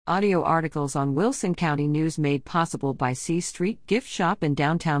Audio articles on Wilson County News made possible by C Street Gift Shop in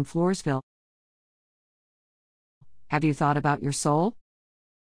downtown Floresville. Have you thought about your soul?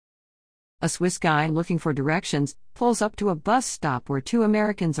 A Swiss guy looking for directions pulls up to a bus stop where two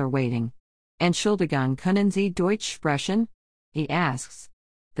Americans are waiting. Entschuldigung, können Sie Deutsch sprechen? He asks.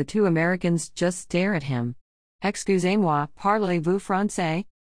 The two Americans just stare at him. Excusez-moi, parlez-vous français?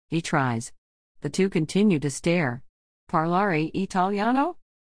 He tries. The two continue to stare. Parlare italiano?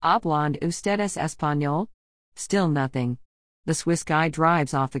 Hablan ustedes español? Still nothing. The Swiss guy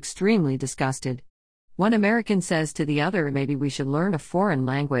drives off extremely disgusted. One American says to the other, maybe we should learn a foreign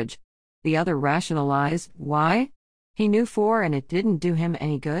language. The other rationalizes, why? He knew four and it didn't do him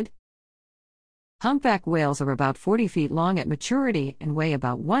any good. Humpback whales are about 40 feet long at maturity and weigh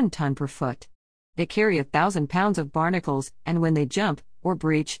about 1 ton per foot. They carry 1,000 pounds of barnacles, and when they jump, or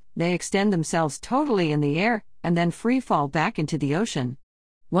breach, they extend themselves totally in the air, and then free fall back into the ocean.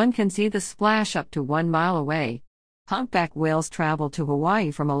 One can see the splash up to 1 mile away. Humpback whales travel to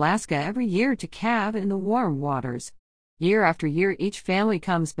Hawaii from Alaska every year to calve in the warm waters. Year after year, each family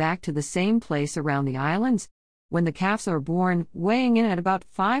comes back to the same place around the islands. When the calves are born, weighing in at about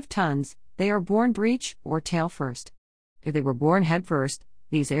 5 tons, they are born breech or tail first. If they were born head first,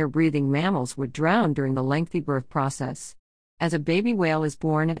 these air-breathing mammals would drown during the lengthy birth process. As a baby whale is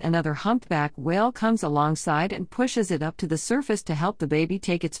born, another humpback whale comes alongside and pushes it up to the surface to help the baby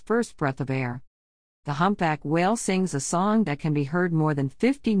take its first breath of air. The humpback whale sings a song that can be heard more than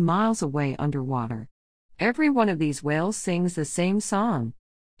 50 miles away underwater. Every one of these whales sings the same song.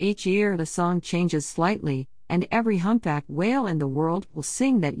 Each year the song changes slightly, and every humpback whale in the world will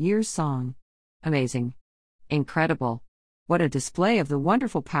sing that year's song. Amazing. Incredible. What a display of the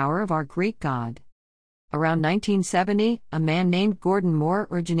wonderful power of our great God. Around 1970, a man named Gordon Moore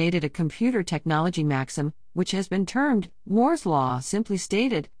originated a computer technology maxim, which has been termed Moore's Law. Simply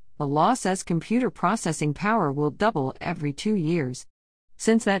stated, the law says computer processing power will double every 2 years.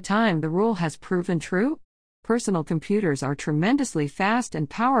 Since that time, the rule has proven true. Personal computers are tremendously fast and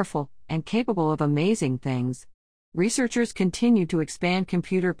powerful, and capable of amazing things. Researchers continue to expand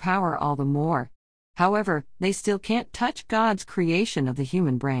computer power all the more. However, they still can't touch God's creation of the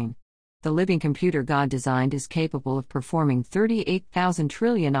human brain. The living computer God designed is capable of performing 38,000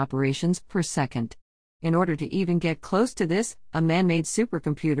 trillion operations per second. In order to even get close to this, a man-made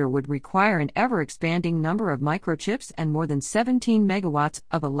supercomputer would require an ever-expanding number of microchips and more than 17 megawatts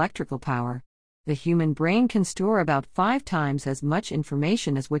of electrical power. The human brain can store about 5 times as much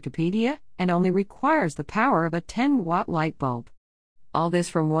information as Wikipedia, and only requires the power of a 10-watt light bulb. All this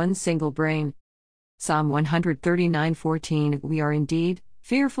from one single brain. Psalm 139:14. We are indeed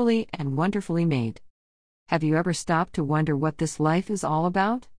fearfully and wonderfully made. Have you ever stopped to wonder what this life is all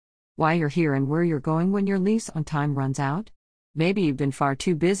about? Why you're here and where you're going when your lease on time runs out? Maybe you've been far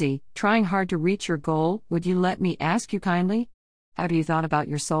too busy, trying hard to reach your goal. Would you let me ask you kindly? Have you thought about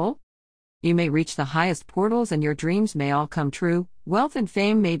your soul? You may reach the highest portals and your dreams may all come true. Wealth and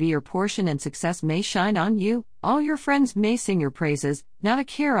fame may be your portion and success may shine on you. All your friends may sing your praises. Not a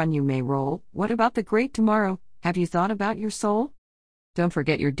care on you may roll. What about the great tomorrow? Have you thought about your soul? Don't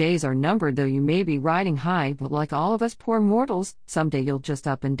forget your days are numbered, though you may be riding high, but like all of us poor mortals, someday you'll just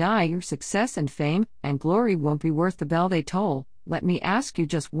up and die. Your success and fame and glory won't be worth the bell they toll. Let me ask you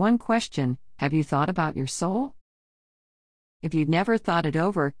just one question. Have you thought about your soul? If you've never thought it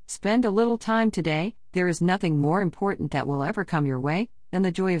over, spend a little time today. There is nothing more important that will ever come your way than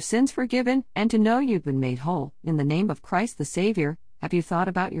the joy of sins forgiven and to know you've been made whole. In the name of Christ the Savior, have you thought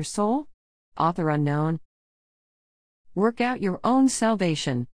about your soul? Author unknown. Work out your own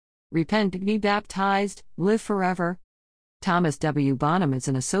salvation. Repent, be baptized, live forever. Thomas W. Bonham is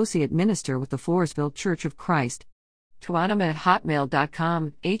an associate minister with the Floresville Church of Christ.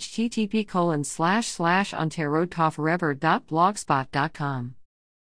 Twanam@hotmail.com, http://ontarotofforever.blogspot.com